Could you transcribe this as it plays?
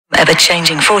The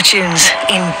changing fortunes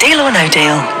in Deal or No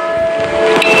Deal.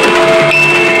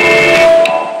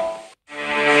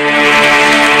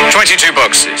 £22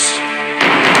 boxes,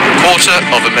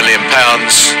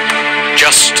 £250,000,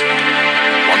 just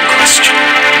one question.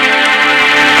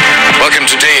 Welcome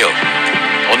to Deal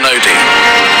or No Deal.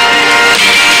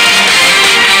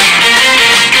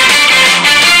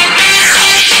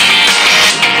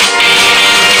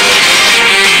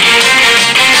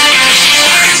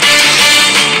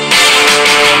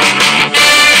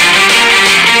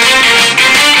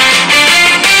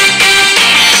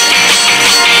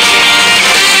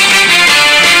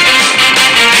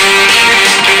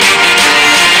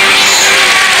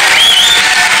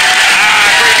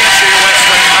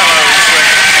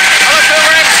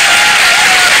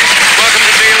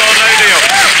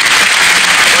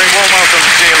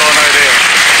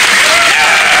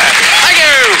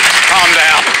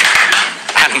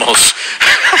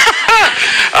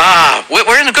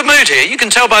 We're in a good mood here. You can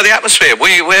tell by the atmosphere.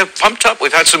 We're pumped up.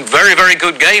 We've had some very, very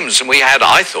good games, and we had,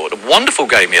 I thought, a wonderful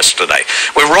game yesterday.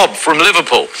 We're Rob from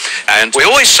Liverpool, and we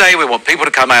always say we want people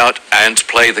to come out and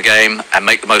play the game and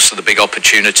make the most of the big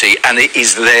opportunity, and it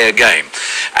is their game.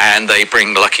 And they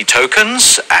bring lucky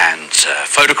tokens and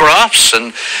photographs,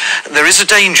 and there is a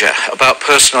danger about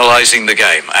personalising the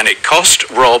game, and it cost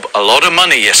Rob a lot of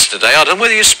money yesterday. I don't know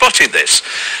whether you spotted this,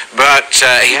 but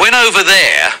he went over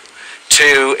there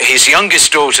to his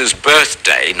youngest daughter's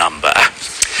birthday number,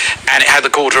 and it had the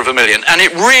 $250,000, and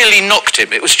it really knocked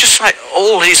him. It was just like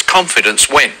all his confidence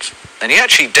went, and he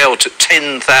actually dealt at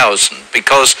 10,000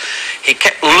 because he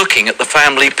kept looking at the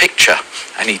family picture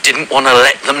and he didn't want to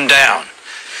let them down.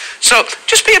 So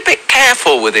just be a bit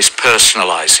careful with this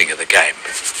personalising of the game.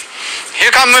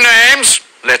 Here come the names.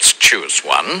 Let's choose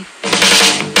one.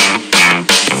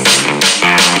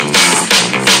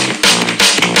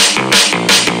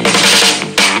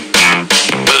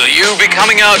 Will you be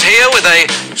coming out here with a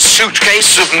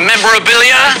suitcase of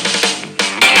memorabilia?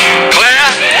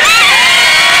 Claire?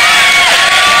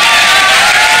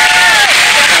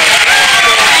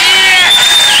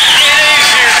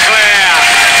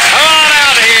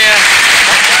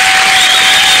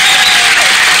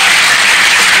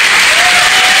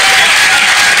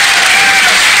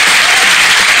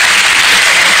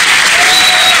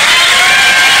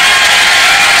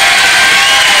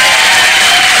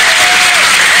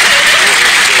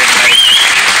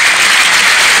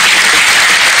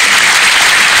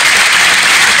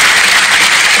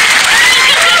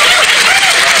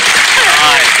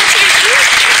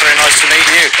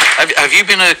 Have you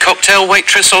been a cocktail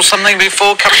waitress or something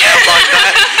before, coming out like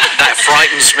that? That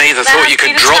frightens me, the thought you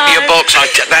could drop your box.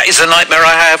 That is a nightmare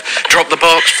I have. Drop the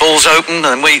box, falls open,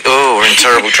 and we're in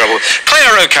terrible trouble.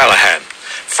 Claire O'Callaghan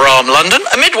from London,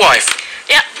 a midwife.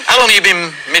 Yep. How long have you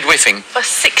been midwifing? For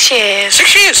 6 years.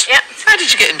 6 years? Yep. How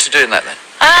did you get into doing that then?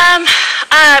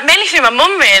 Mainly through my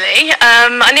mum, really.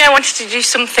 I knew I wanted to do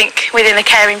something within the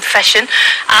caring profession,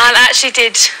 and I actually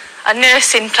did a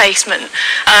nursing placement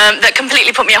that completely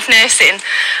put me off nursing.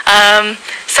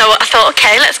 So I thought,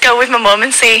 okay, let's go with my mum and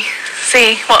see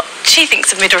what she thinks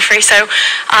of midwifery. So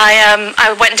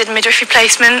I went and did a midwifery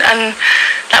placement, and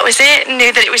that was it.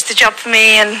 Knew that it was the job for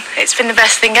me, and it's been the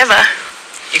best thing ever.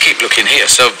 You keep looking here,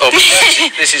 so obviously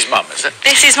this is mum, is it?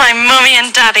 This is my mummy and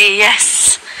daddy,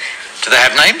 yes. Do they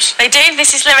have names? They do.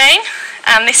 This is Lorraine,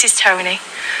 and this is Tony.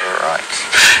 Right.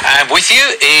 And with you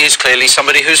is clearly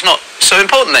somebody who's not so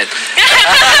important then.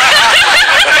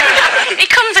 He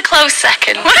comes a close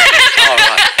second. All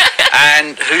right.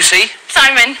 And who's he?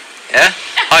 Simon. Yeah?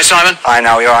 Hi, Simon. Hi,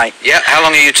 Noel, you're right. Yeah, how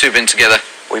long have you two been together?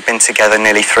 We've been together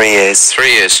nearly 3 years.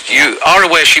 3 years. You are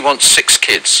aware she wants 6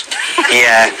 kids?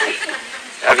 Yeah.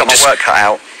 I've got my work cut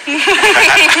out.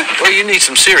 Well, you need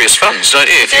some serious funds, don't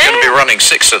you, if you're going to be running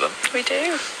 6 of them? We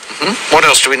do. Mm-hmm. What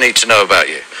else do we need to know about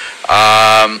you?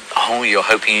 You're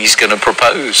hoping he's going to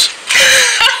propose.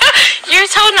 You were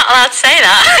told not allowed to say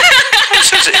that. It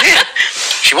says it here.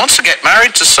 She wants to get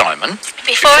married to Simon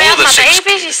Before he had my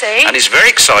babies, you see. And he's very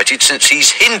excited since he's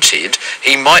hinted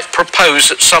he might propose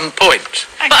at some point.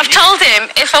 But I've told him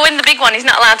if I win the big one, he's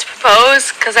not allowed to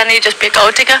propose, because then he'd just be a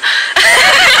gold digger.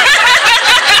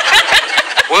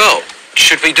 Well,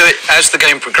 should we do it as the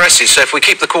game progresses? So if we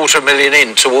keep the $250,000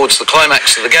 in towards the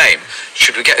climax of the game,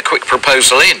 should we get a quick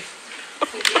proposal in?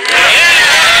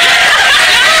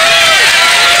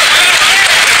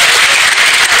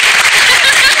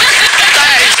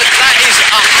 That is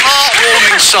a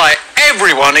heartwarming sight.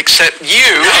 Everyone except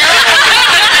you.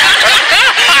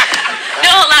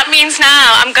 No, what that means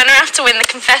now. I'm going to have to win the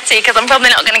confetti because I'm probably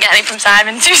not going to get any from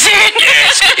Simon too soon.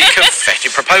 Yes, get your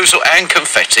confetti. Proposal and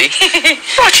confetti.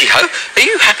 Righty-ho. Are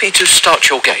you happy to start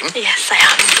your game? Yes, I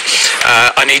am.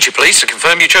 I need you, please, to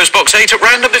confirm you chose box 8 at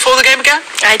random before the game began.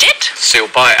 I did.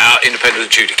 Sealed by our independent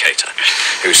adjudicator,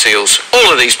 who seals all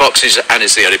of these boxes and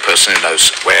is the only person who knows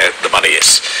where the money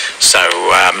is. So,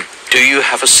 do you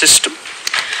have a system?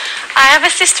 I have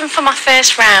a system for my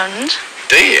first round.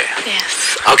 Do you?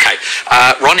 Yes. Okay.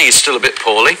 Ronnie is still a bit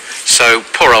poorly, so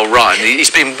poor old Ryan, he's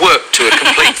been worked to a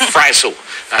complete frazzle.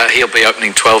 He'll be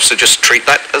opening 12, so just treat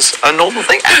that as a normal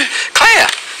thing. Claire,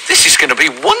 this is going to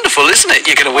be wonderful, isn't it?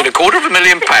 You're going to win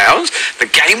 £250,000. The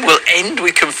game will end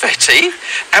with confetti,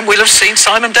 and we'll have seen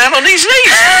Simon down on his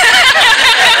knees.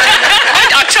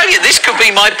 I tell you, this could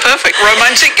be my perfect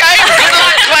romantic game. Good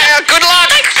luck, Claire. Good luck.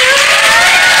 Thank you.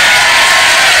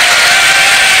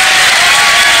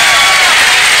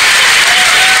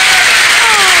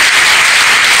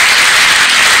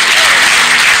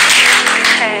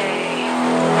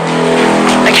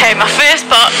 Okay, my first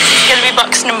box is going to be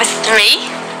box number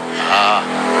 3.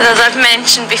 As I've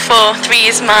mentioned before, 3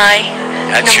 is my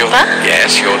That's number.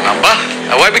 Yes, your number.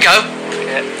 Away we go.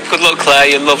 Yeah. Good luck, Claire.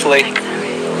 You're lovely.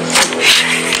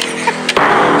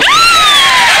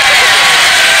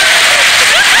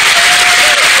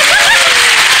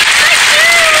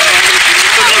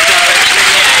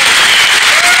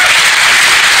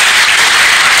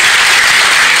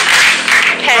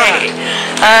 Okay.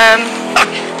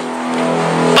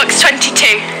 Box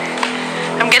 22.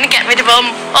 I'm going to get rid of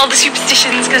all the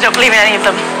superstitions because I don't believe in any of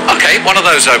them. Okay, one of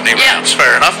those opening Yeah. rounds.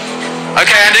 Fair enough.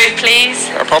 Okay, Andy. Please.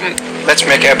 No problem. Let's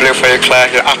make it a blue for you, Claire.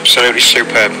 You're absolutely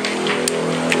superb.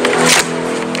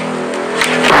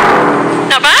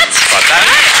 Not bad. But that,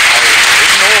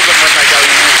 ignore them when they go.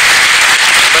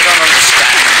 They don't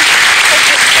understand.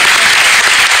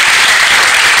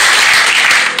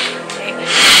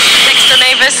 Next door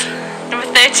neighbours, number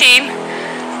 13.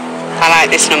 I like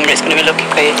this number, it's going to be lucky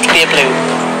for you. It could be a blue.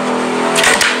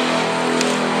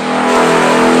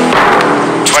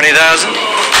 20,000.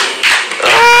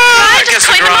 Right, I guess just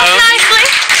a clean them off draw. nicely.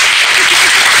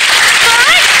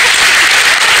 Alright.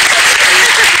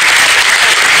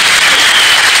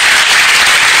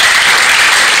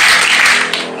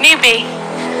 Newbie.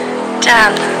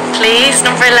 Dan, please,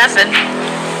 number 11.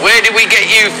 Where did we get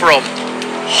you from?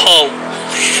 Hull.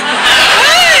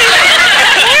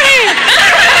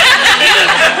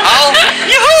 Hull?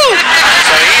 Yoo-hoo!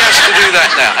 So he has to do that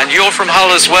now. And you're from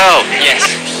Hull as well. Yes.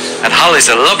 And Hull is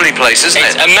a lovely place, isn't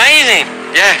It's it? amazing.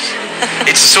 Yes.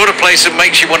 It's the sort of place that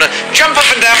makes you want to jump up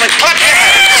and down and clap your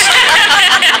hands.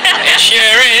 It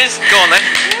sure is. Go on then.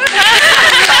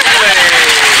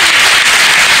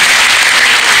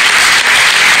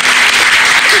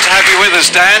 Good to have you with us,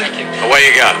 Dan. Away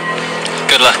you go.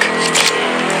 Good luck.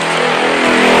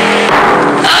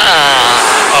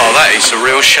 Oh, that is a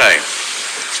real shame.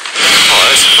 Oh,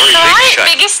 that's a very big Alright, shame.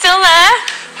 Biggie's still there.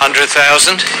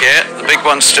 100,000, yeah, the big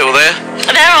one's still there.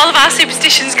 There all of our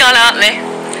superstitions gone, aren't they?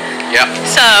 Yeah.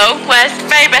 So, where's the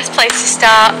very best place to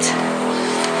start?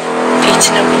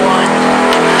 Peter number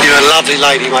 1. You're a lovely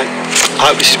lady, mate.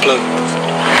 I hope this is blue.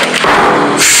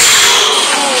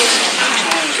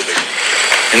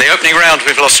 In the opening round,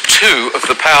 we've lost 2 of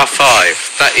the power 5.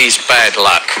 That is bad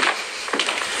luck.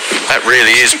 That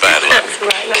really is bad luck.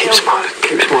 Keep smiling,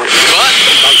 keep smiling.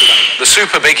 But the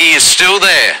super biggie is still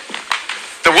there.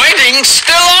 The wedding's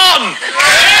still on!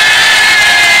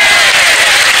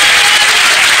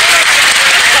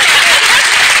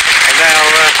 And now,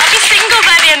 I'll be single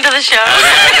by the end of the show.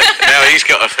 now he's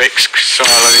got a fixed smile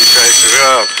on his face as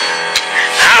well.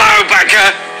 Hello, Becca!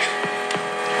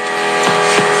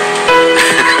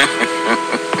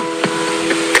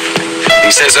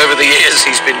 He says over the years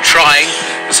he's been trying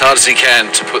as hard as he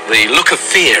can to put the look of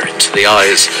fear into the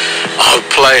eyes of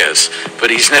players,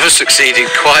 but he's never succeeded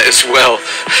quite as well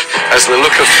as the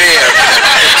look of fear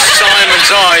in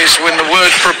Simon's eyes when the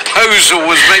word proposal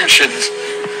was mentioned.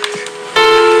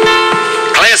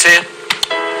 Claire's here.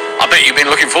 I bet you've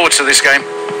been looking forward to this game.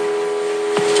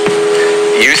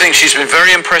 You think she's been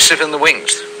very impressive in the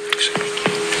wings?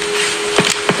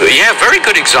 Yeah, very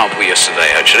good example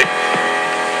yesterday, actually.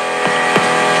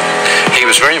 He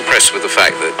was very impressed with the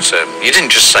fact that you didn't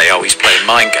just say, oh, he's playing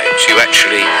mind games. You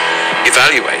actually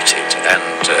evaluated and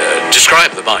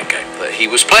described the mind game that he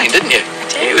was playing, didn't you?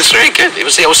 It was very good. It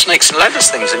was the old snakes and ladders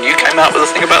things, and you came out with the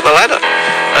thing about the ladder.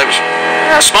 That was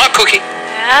a smart cookie.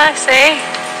 Yeah, I see.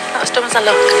 Not as dumb as I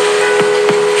look.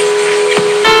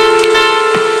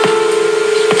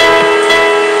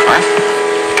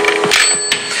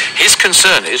 His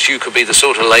concern is you could be the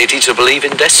sort of lady to believe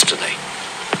in destiny.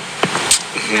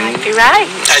 Might be right.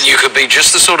 And you could be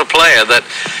just the sort of player that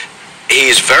he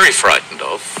is very frightened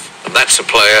of. And that's a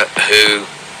player who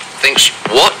thinks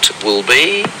what will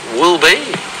be, will be.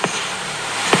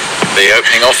 The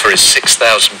opening offer is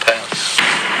 £6,000.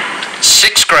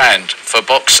 £6,000 for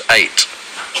box 8.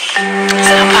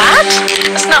 That's not bad.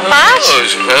 That's not bad.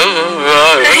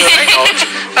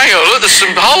 Hang on, look, there's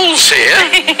some holes here.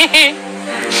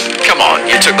 Come on,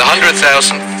 you took the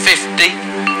 100,000, 50,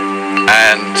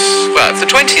 and, well, if the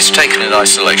 20 is taken in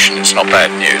isolation, it's not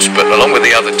bad news, but along with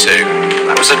the other two,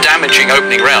 that was a damaging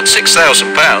opening round.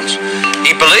 £6,000.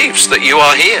 He believes that you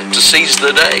are here to seize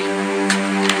the day.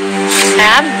 I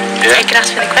am. Yeah. You can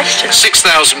ask me the question.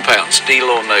 £6,000. Deal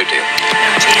or no deal?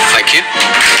 No deal. Thank you.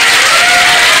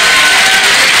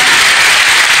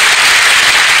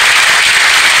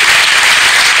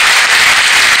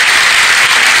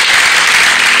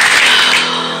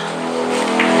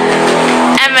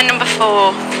 Emma, number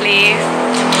 4, please.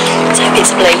 So if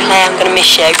it's blue, Claire, I'm going to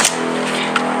miss you.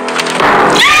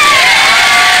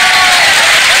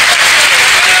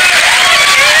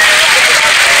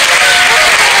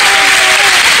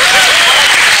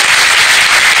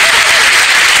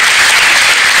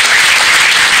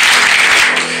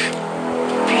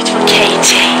 Beautiful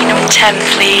Katie, number 10,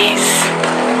 please.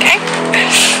 Okay.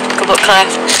 Good luck, Claire.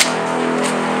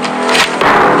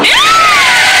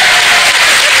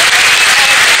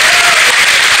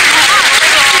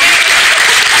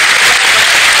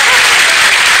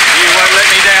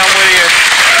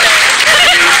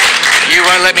 You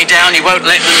won't let me down, you won't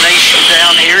let the nation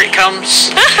down. Here it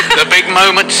comes, the big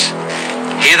moment.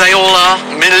 Here they all are,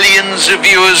 millions of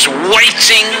viewers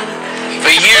waiting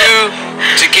for you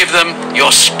to give them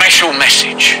your special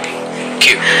message.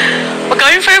 Cue. We're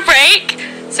going for a break,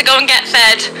 so go and get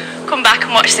fed. Come back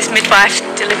and watch this midwife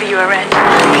deliver you a red.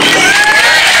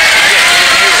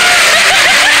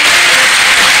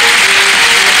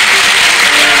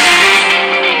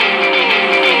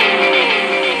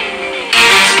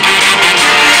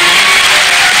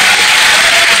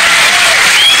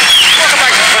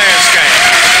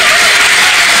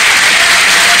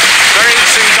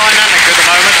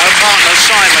 Partner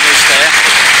Simon is there,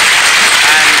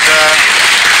 and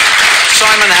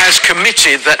Simon has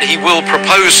committed that he will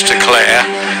propose to Claire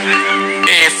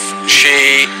if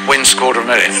she wins $250,000.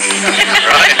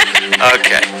 Right?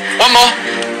 Okay. One more.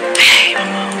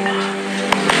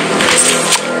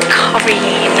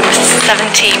 Corrie, number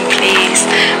 17, please.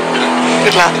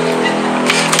 Good luck.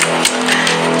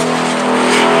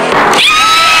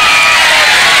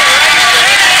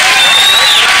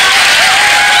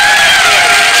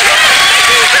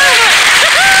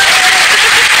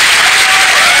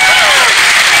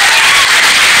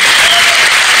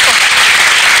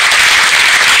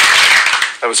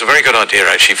 That was a very good idea,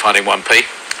 actually, finding 1p.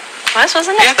 Was,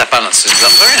 wasn't it? Yeah, that balances it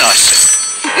up very nicely.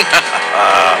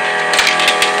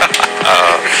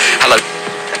 Hello.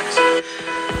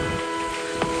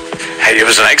 Hey, it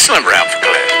was an excellent round for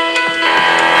Claire.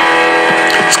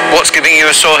 What's giving you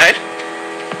a sore head?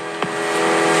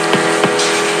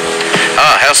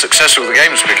 How successful the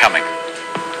game's becoming.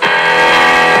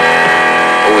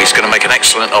 Oh, he's going to make an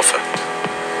excellent offer.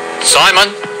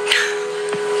 Simon,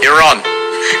 you're on.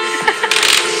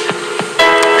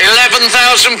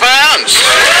 £11,000.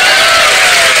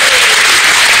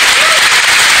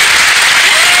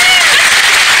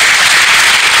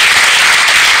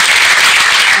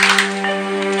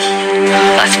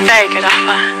 That's a very good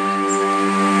offer.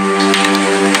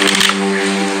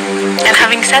 And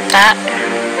having said that,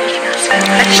 you can ask me the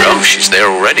question. Oh, she's there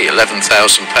already. £11,000.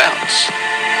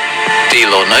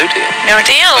 Deal or no deal? No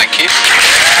deal. Thank you.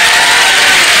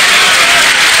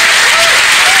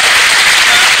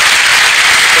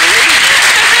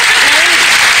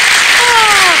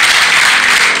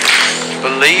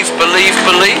 Believe, believe,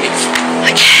 believe.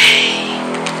 Okay.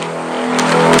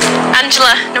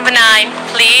 Angela, number 9,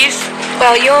 please.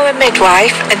 Well, you're a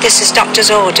midwife and this is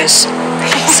doctor's orders.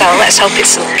 So let's hope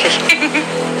it's lucky.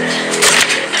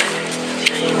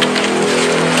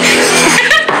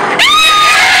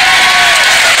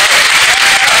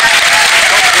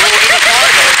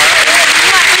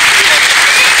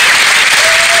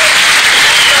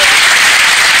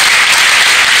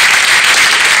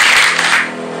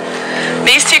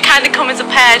 These two kind of come as a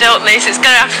pair, don't they? So it's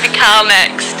going to have to be Carl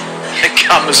next. They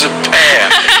come as a pair.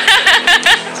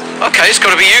 Okay, it's got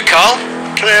to be you, Carl.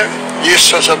 Claire, you're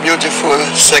such a beautiful,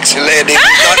 sexy lady.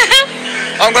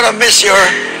 I'm gonna miss your...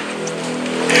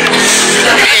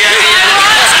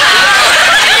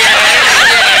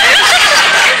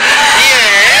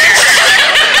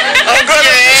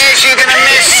 Yes, you're gonna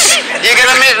miss You're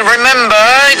going to miss, remember,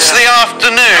 it's the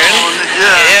afternoon.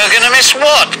 Yeah. You're going to miss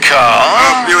what,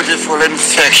 Carl? Beautiful,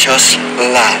 infectious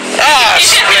laugh. Ah,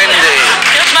 splendid.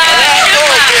 Good man. Good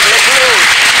man.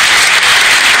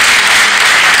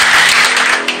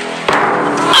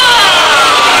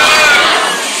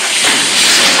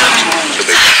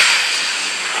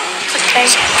 Okay.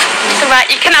 It's alright,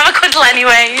 you can have a cuddle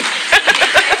anyway.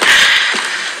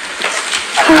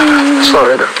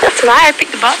 Sorry. That's alright, I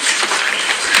picked the box.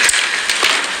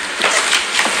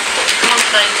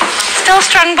 Still a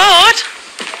strong board.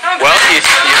 Well, you've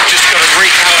just got to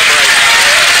recalibrate.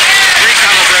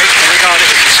 Recalibrate and regard it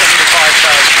as a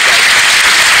 75,000 game.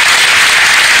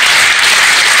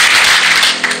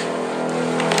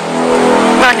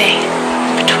 Ronnie,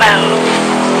 for 12.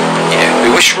 Yeah, we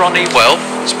wish Ronnie well.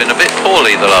 It's been a bit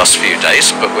poorly the last few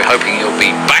days, but we're hoping he'll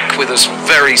be back with us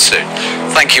very soon.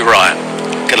 Thank you, Ryan.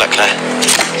 Good luck, Claire.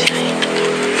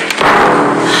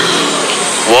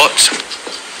 What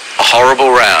a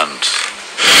horrible round.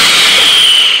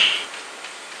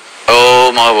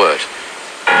 Oh, my word.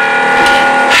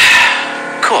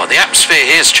 God, the atmosphere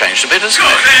here's changed a bit, hasn't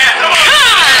it?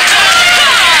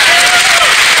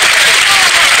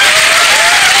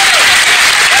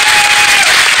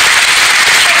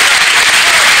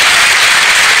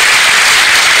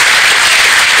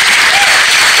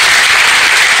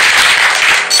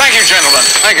 Thank you, gentlemen.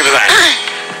 Thank you for that.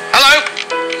 Hello.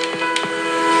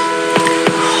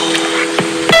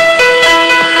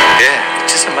 Yeah,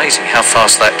 it is amazing how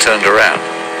fast that turned around.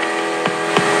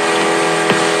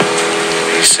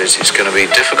 He says it's going to be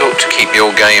difficult to keep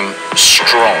your game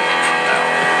strong now.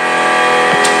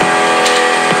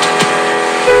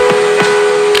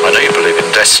 I know you believe in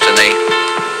destiny.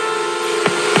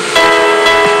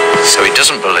 So he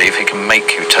doesn't believe he can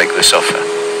make you take this offer.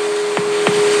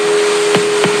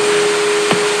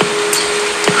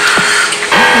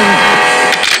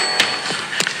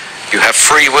 You have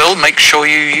free will, make sure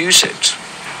you use it.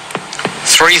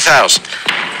 3,000.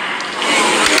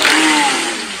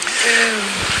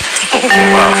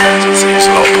 Well, there's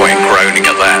a lot of point in groaning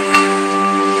at that.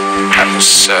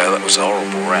 That was a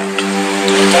horrible round.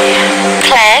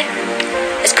 Claire,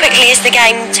 as quickly as the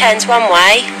game turns one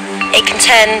way, it can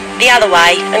turn the other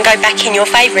way and go back in your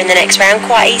favour in the next round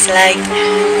quite easily.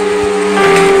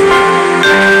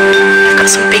 I've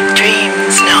got some big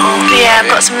dreams, no? Yeah,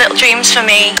 I've got some little dreams for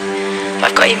me. But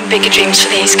I've got even bigger dreams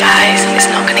for these guys, and it's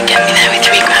not going to get me there with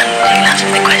 £3 grand. You can answer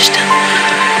the question.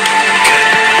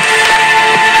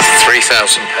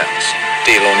 £3,000.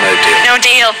 Deal or no deal? No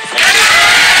deal.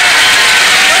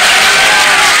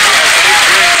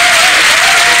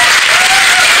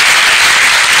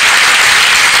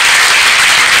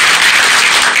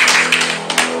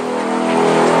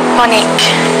 Monique,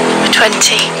 for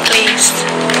 20, please.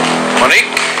 Monique,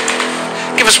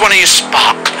 give us one of your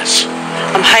sparklers.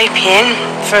 I'm hoping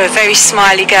for a very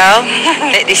smiley girl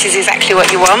that this is exactly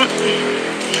what you want.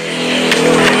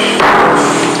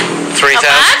 3,000.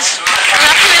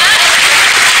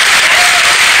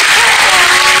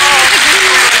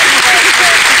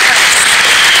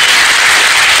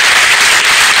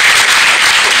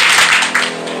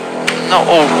 Not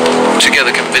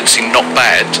altogether convincing, not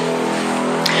bad.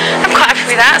 I'm quite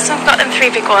happy with that, so I've got them 3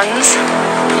 big ones.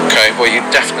 Okay, well you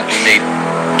definitely need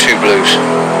 2 blues.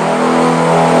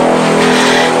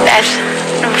 Bed,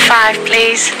 number 5,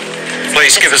 please.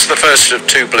 Please give us the first of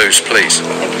 2 blues, please.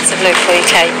 It's a blue for you,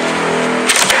 Kate.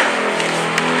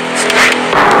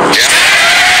 Yeah.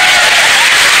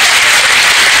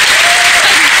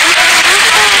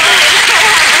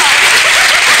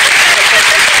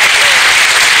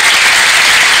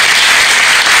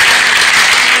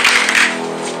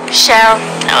 Michelle,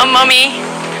 oh mummy,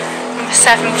 number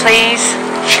 7, please.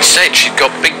 She said she'd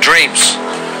got big dreams.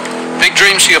 Big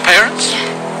dreams for your parents?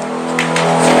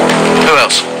 Who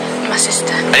else? My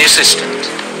sister. And your sister.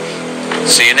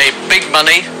 So you need big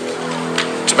money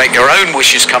to make your own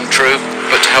wishes come true,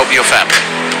 but to help your family.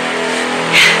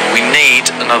 We need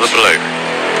another blue.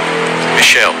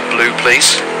 Michelle, blue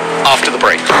please, after the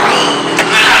break.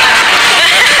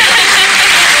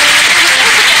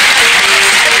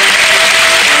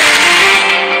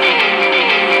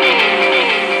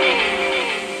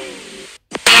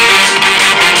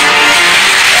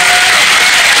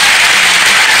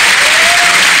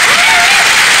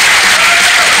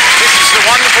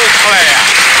 Claire.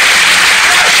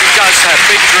 She does have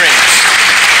big dreams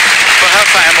for her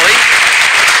family.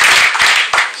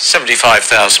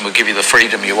 75,000 will give you the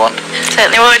freedom you want.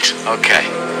 Certainly would. Okay.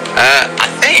 I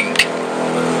think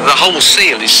the whole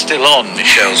seal is still on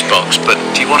Michelle's box, but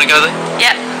do you want to go there?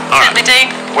 Yep, All certainly right.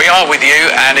 do. We are with you,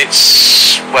 and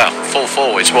it's, well,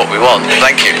 4-4 is what we want.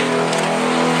 Thank you.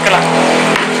 Good luck.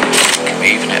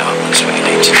 Even it up, that's what you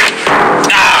need to do.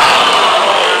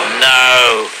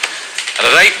 No! And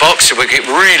at 8 box, if we're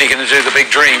really going to do the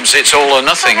big dreams, it's all or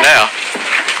nothing now.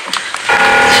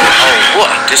 Oh,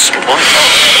 what a disappointment.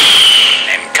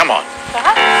 Come on.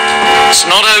 It's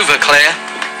not over, Claire.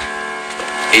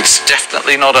 It's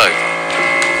definitely not over.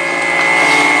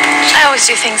 I always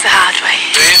do things the hard way.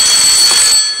 Do you?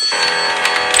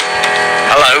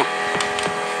 Hello?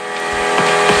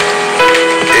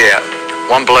 Yeah,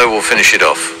 one blow will finish it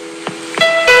off.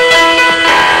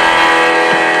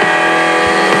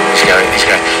 He's going.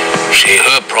 See,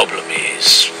 her problem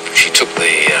is she took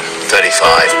the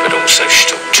 35, but also she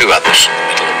took 2 others in the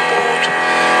middle of the board.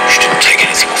 She didn't take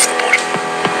anything off the bottom.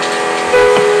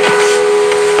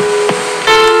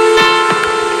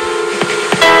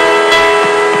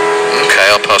 Okay,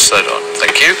 I'll pass that on.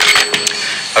 Thank you.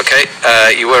 Okay,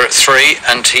 you were at 3,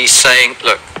 and he's saying,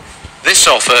 look, this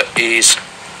offer is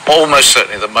almost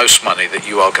certainly the most money that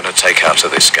you are going to take out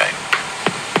of this game.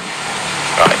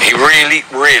 Right, he really,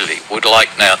 really would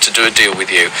like now to do a deal with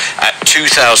you at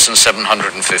 £2,750.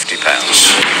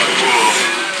 75's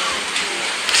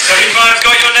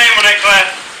got your name on it,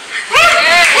 Claire.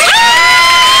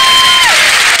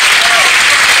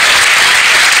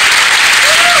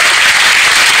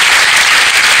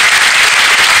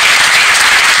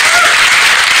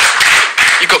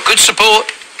 You've got good support.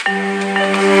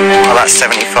 Well, that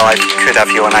 75 could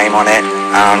have your name on it.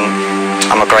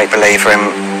 I'm a great believer in,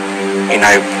 you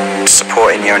know,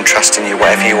 supporting you and trusting you,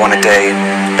 whatever you want to do.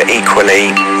 But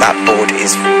equally, that board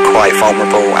is quite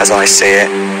vulnerable as I see it.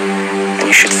 And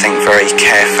you should think very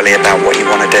carefully about what you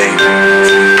want to do.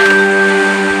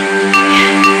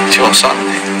 Do you want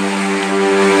something?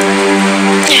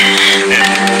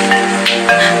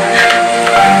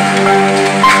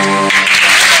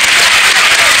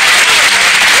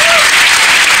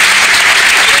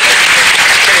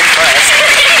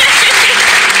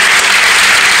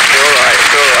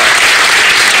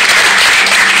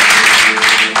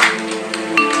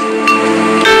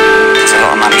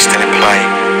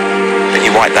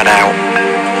 Wipe that out.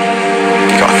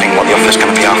 You've got to think what the offer's going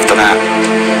to be after that.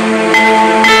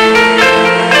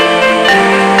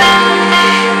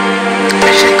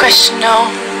 What's the question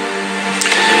now?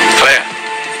 Claire,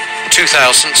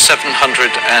 £2,750.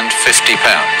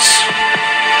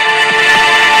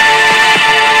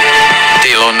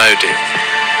 Deal or no deal?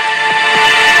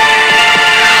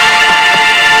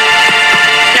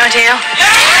 No deal.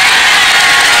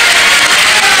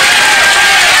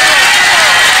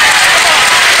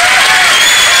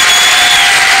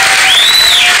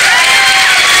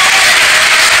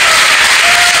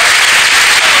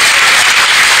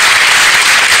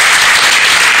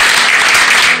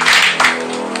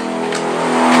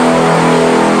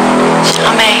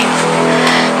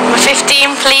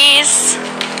 Please.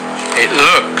 It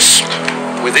looks,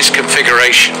 with this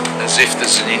configuration, as if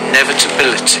there's an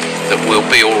inevitability that we'll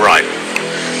be all right.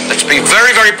 Let's be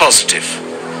very, very positive.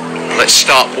 Let's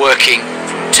start working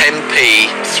from 10p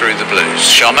through the blues.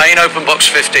 Charmaine, open box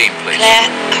 15, please. Claire,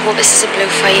 I hope this is a blue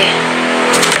for you.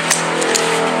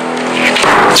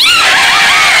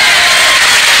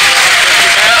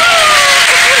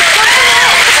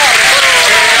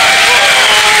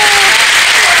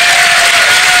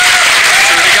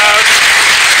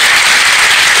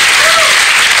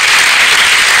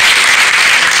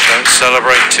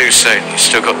 Celebrate too soon. You've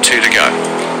still got 2 to go.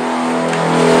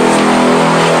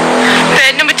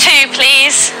 Bird number 2,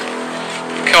 please.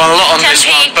 Come on, a lot on this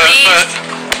 10p, one, Bert.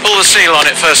 Pull the seal on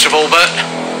it first of all, Bert.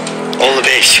 All the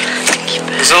best.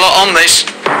 There's a lot on this.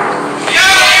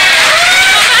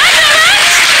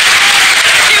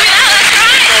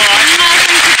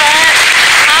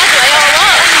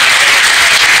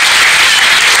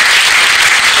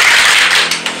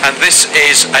 And this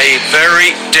is a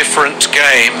very different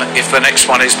game if the next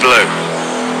one is blue.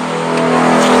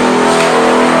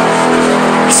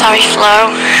 Sorry,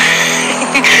 Flo.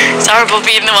 It's horrible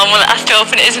being the one that has to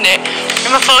open it, isn't it?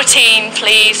 Number 14,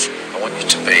 please. I want you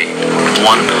to be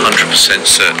 100%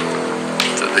 certain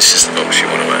that this is the box you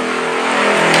want to own.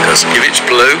 Because if it's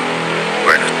blue,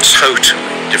 we're in a totally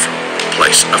different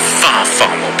place, a far,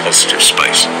 far more positive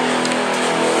space.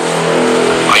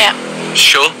 Yeah.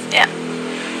 Sure? Yeah.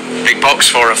 Big box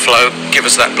for a Flo. Give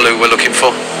us that blue we're looking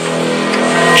for.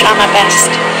 Try my best.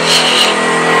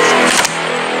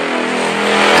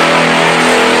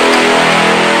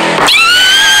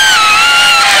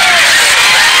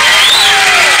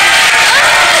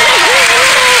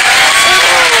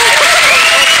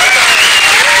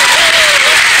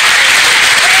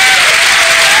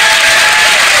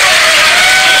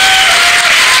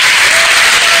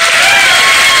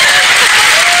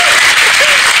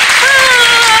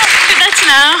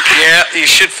 Yeah, you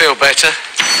should feel better.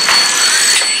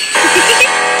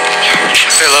 You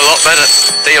should feel a lot better.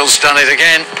 Deal's done it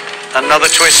again. Another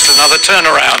twist, another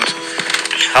turnaround.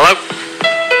 Hello?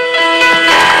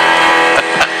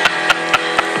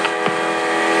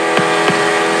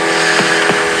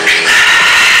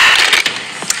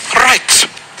 Right.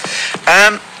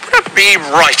 Would it be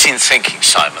right in thinking,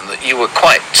 Simon, that you were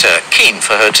quite keen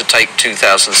for her to take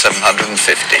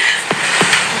 2,750?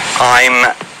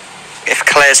 If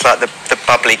Claire's like the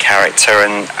bubbly character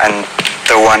and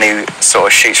the one who sort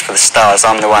of shoots for the stars,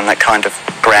 I'm the one that kind of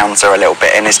grounds her a little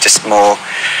bit and is just more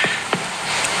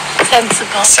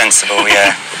sensible,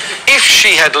 yeah. If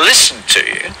she had listened to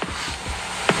you,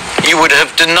 you would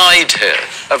have denied her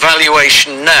a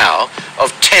valuation now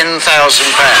of £10,000.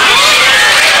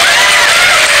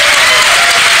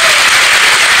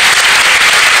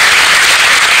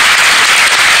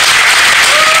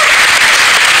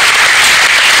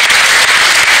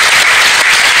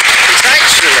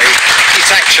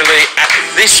 It's actually, at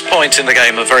this point in the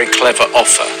game, a very clever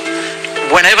offer.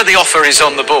 Whenever the offer is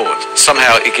on the board,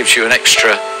 somehow it gives you an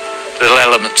extra little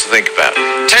element to think about.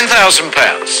 £10,000.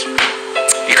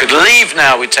 You could leave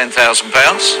now with £10,000.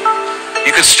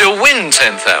 You could still win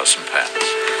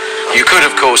 £10,000. You could,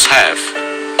 of course, have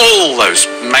all those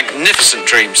magnificent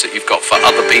dreams that you've got for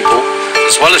other people,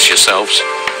 as well as yourselves,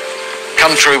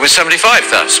 come true with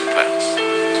 £75,000.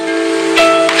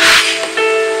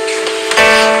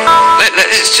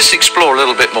 Let's just explore a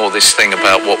little bit more this thing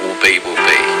about what will be, will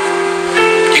be.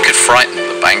 You could frighten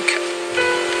the banker.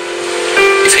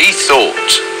 If he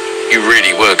thought you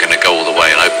really were going to go all the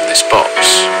way and open this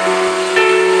box.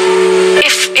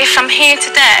 If I'm here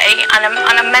today and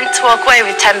I'm meant to walk away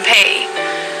with 10p,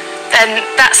 then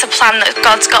that's a plan that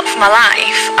God's got for my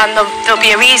life, and there'll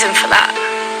be a reason for that.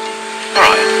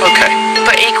 Right, okay.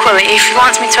 But equally, if he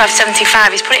wants me to have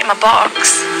 75, he's put it in my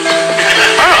box.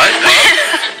 All right,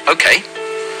 well, okay.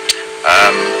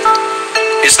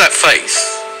 Is that faith?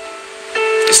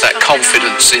 Is that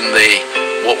confidence in the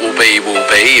what will be,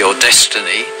 your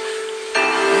destiny,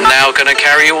 now going to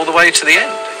carry you all the way to the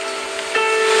end?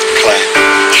 Claire.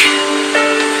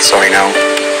 Sorry, Noel.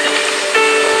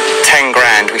 10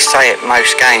 grand, we say at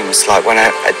most games, like when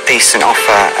a decent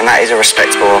offer, and that is a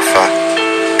respectable offer,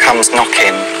 comes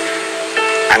knocking,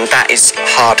 and that is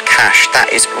hard cash, that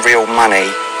is real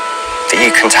money that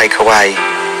you can take away.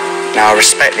 Now, I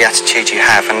respect the attitude you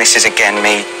have, and this is again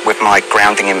me with my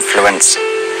grounding influence,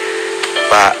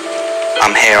 but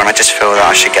I'm here and I just feel that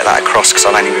I should get that across, because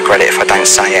I'll only regret it if I don't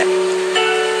say it.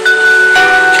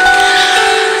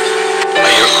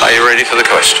 Are you ready for the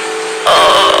question?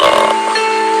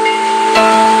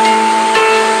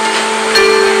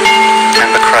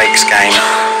 Remember Craig's game?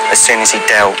 As soon as he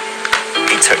dealt,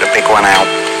 he took the big one out.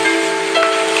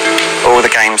 All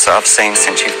the games that I've seen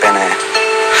since you've been here,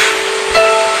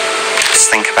 just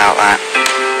think about that.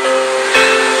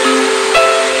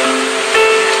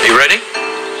 Are you ready?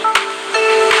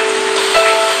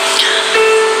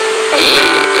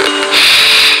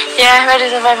 Yeah, ready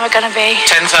as I'm ever going to be.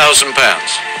 £10,000.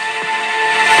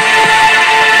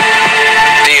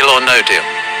 Deal or no deal?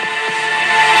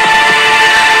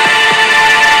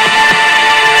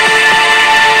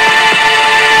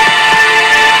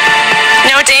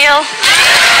 No deal.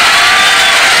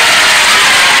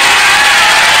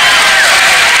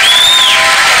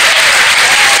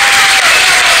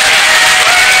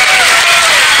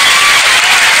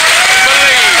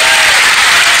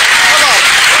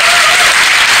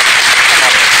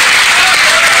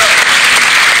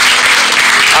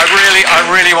 I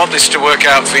really want this to work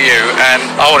out for you, and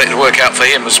I want it to work out for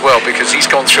him as well, because he's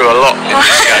gone through a lot in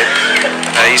this game.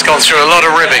 He's gone through a lot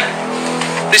of ribbing.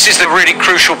 This is the really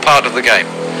crucial part of the game.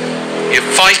 You're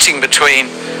fighting between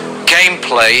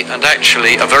gameplay and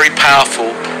actually a very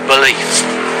powerful belief.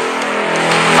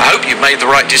 I hope you've made the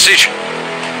right decision.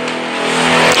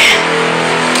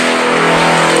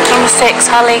 Number 6,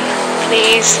 Holly,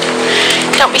 please.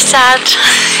 Don't be sad.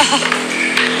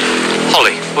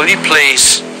 Holly, will you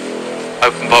please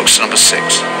open box number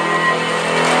 6?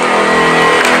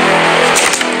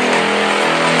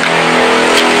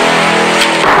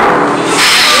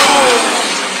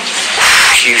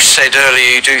 You said earlier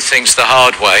you do things the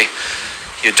hard way.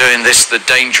 You're doing this the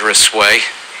dangerous way.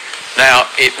 Now,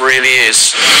 it really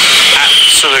is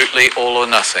absolutely all or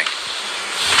nothing.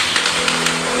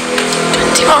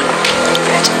 21.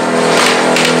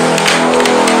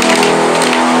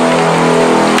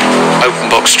 Open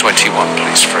box 21,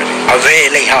 please, Freddie. I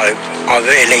really hope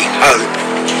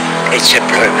it's a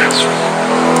blue.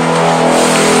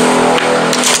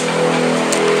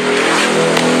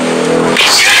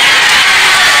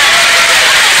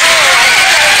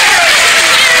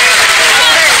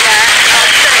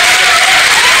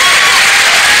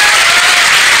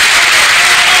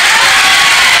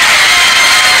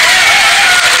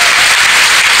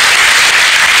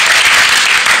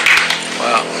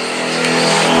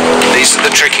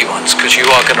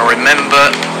 going to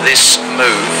remember this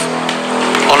move,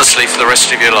 honestly, for the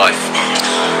rest of your life.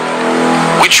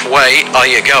 Which way are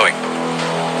you going?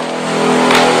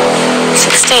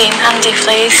 16, handy,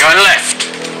 please. You're going left.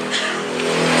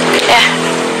 Yeah.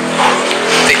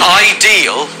 The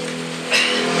ideal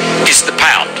is the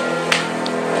pound.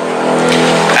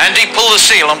 Andy, pull the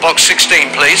seal on box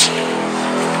 16, please.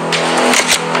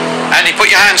 Andy,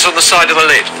 put your hands on the side of the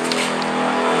lid.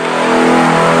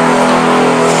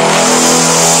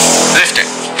 Lift it.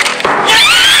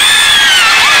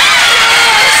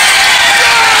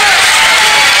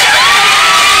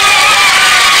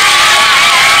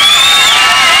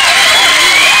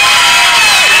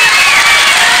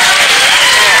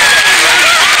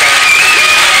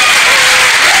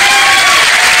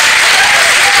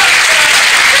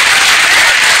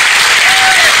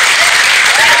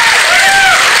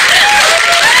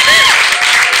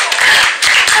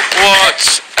 What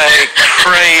a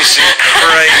crazy,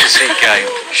 crazy game.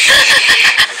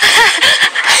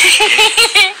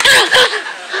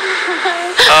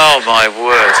 Oh my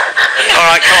word. All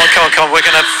right, come on. We're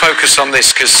going to focus on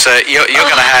this because you're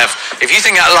going to have, if you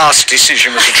think that last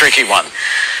decision was a tricky one,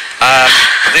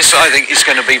 this I think is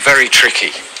going to be very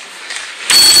tricky.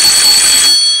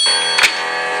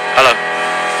 Hello.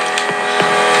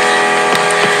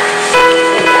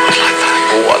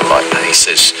 Oh, I like that. He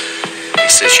says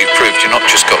you've proved you've not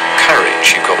just got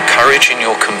courage, you've got courage in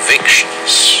your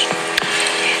convictions.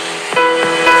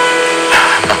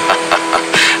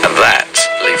 And that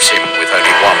leaves him with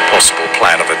only one possible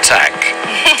plan of attack.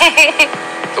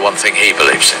 The one thing he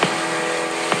believes in.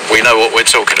 We know what we're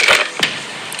talking about.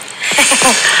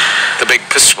 The big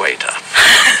persuader.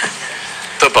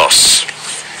 The boss.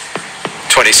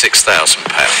 £26,000.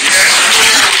 26.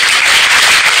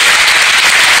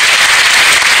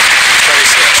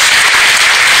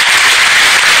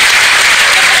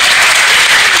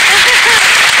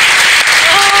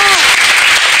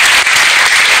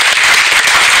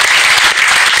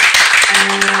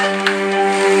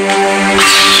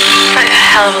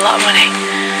 Hell of a lot of money.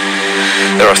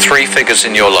 There are three figures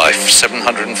in your life: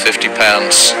 £750,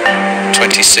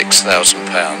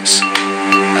 £26,000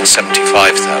 and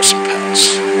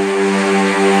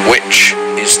 £75,000. Which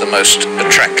is the most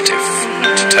attractive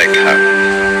to take home?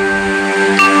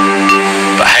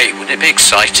 But hey, wouldn't it be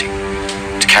exciting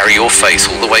to carry your faith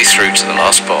all the way through to the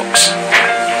last box?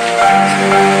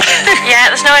 Yeah,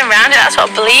 there's no way around it. That's what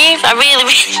I believe. I really,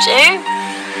 really do.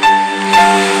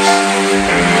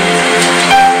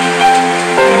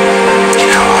 You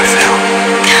know how I feel.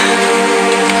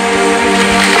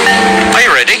 Are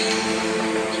you ready?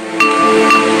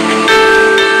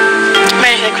 I'm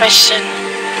ready for the question.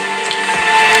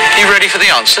 Are you ready for the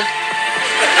answer?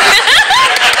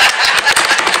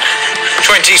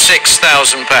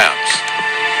 £26,000.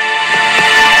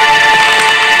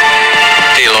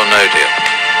 Deal or no deal?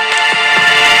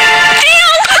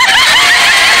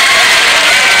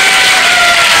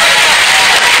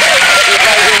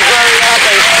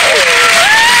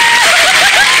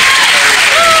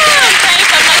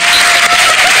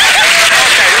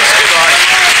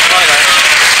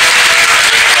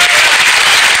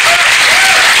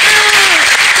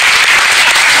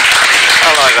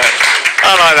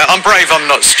 I like that. I'm brave, I'm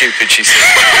not stupid, she said.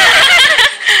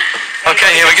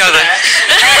 Okay, here we go then.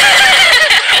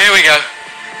 Here we go.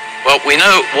 Well, we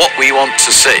know what we want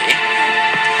to see,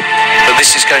 but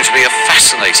this is going to be a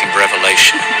fascinating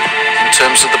revelation in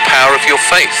terms of the power of your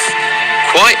faith.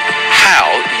 Quite how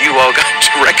you are going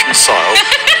to reconcile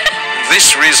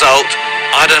this result,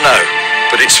 I don't know,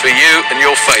 but it's for you and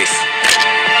your faith.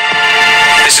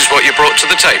 This is what you brought to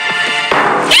the table.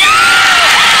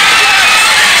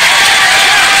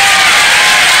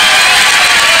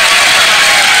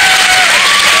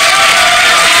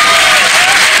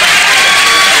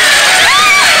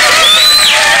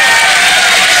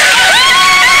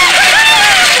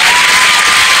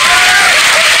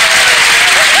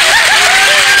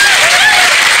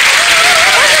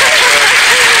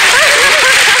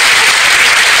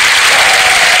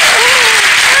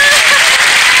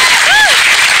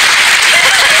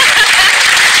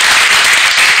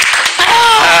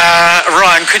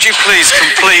 Could you please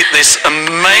complete this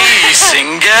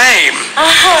amazing game?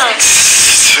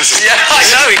 Yeah, I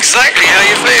know exactly how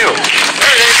you feel.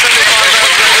 There it is,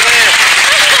 £75 over there.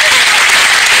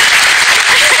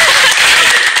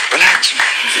 Relax.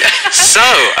 Yeah. So,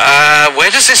 where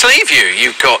does this leave you?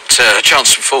 You've got a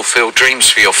chance to fulfill dreams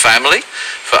for your family,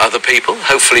 for other people,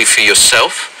 hopefully for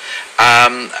yourself.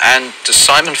 And does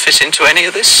Simon fit into any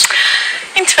of this?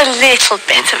 Into a little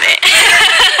bit of it.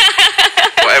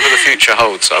 Whatever the future future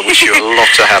holds. I wish you a lot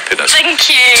of happiness. Thank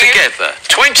you. Together,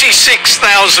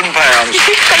 £26,000.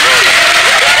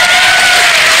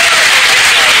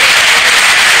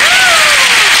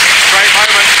 Great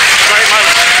moment. Great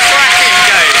moment. Cracking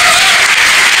games.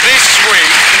 This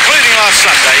week, including last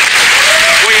Sunday,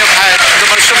 we have had the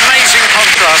most amazing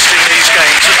contrast in these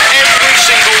games, and every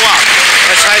single one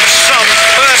has had some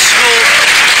personal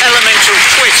elemental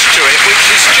twist to it, which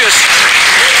is just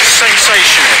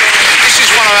sensational. This is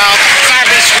one of our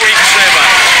fabulous weeks ever.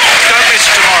 Don't miss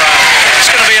tomorrow.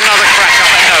 It's going to be another cracker,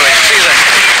 I know it. See you then.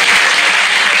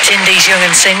 Tindy's young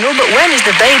and single, but when is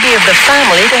the baby of the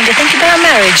family going to think about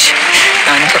marriage?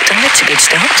 9 o'clock tonight, it's a good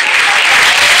start.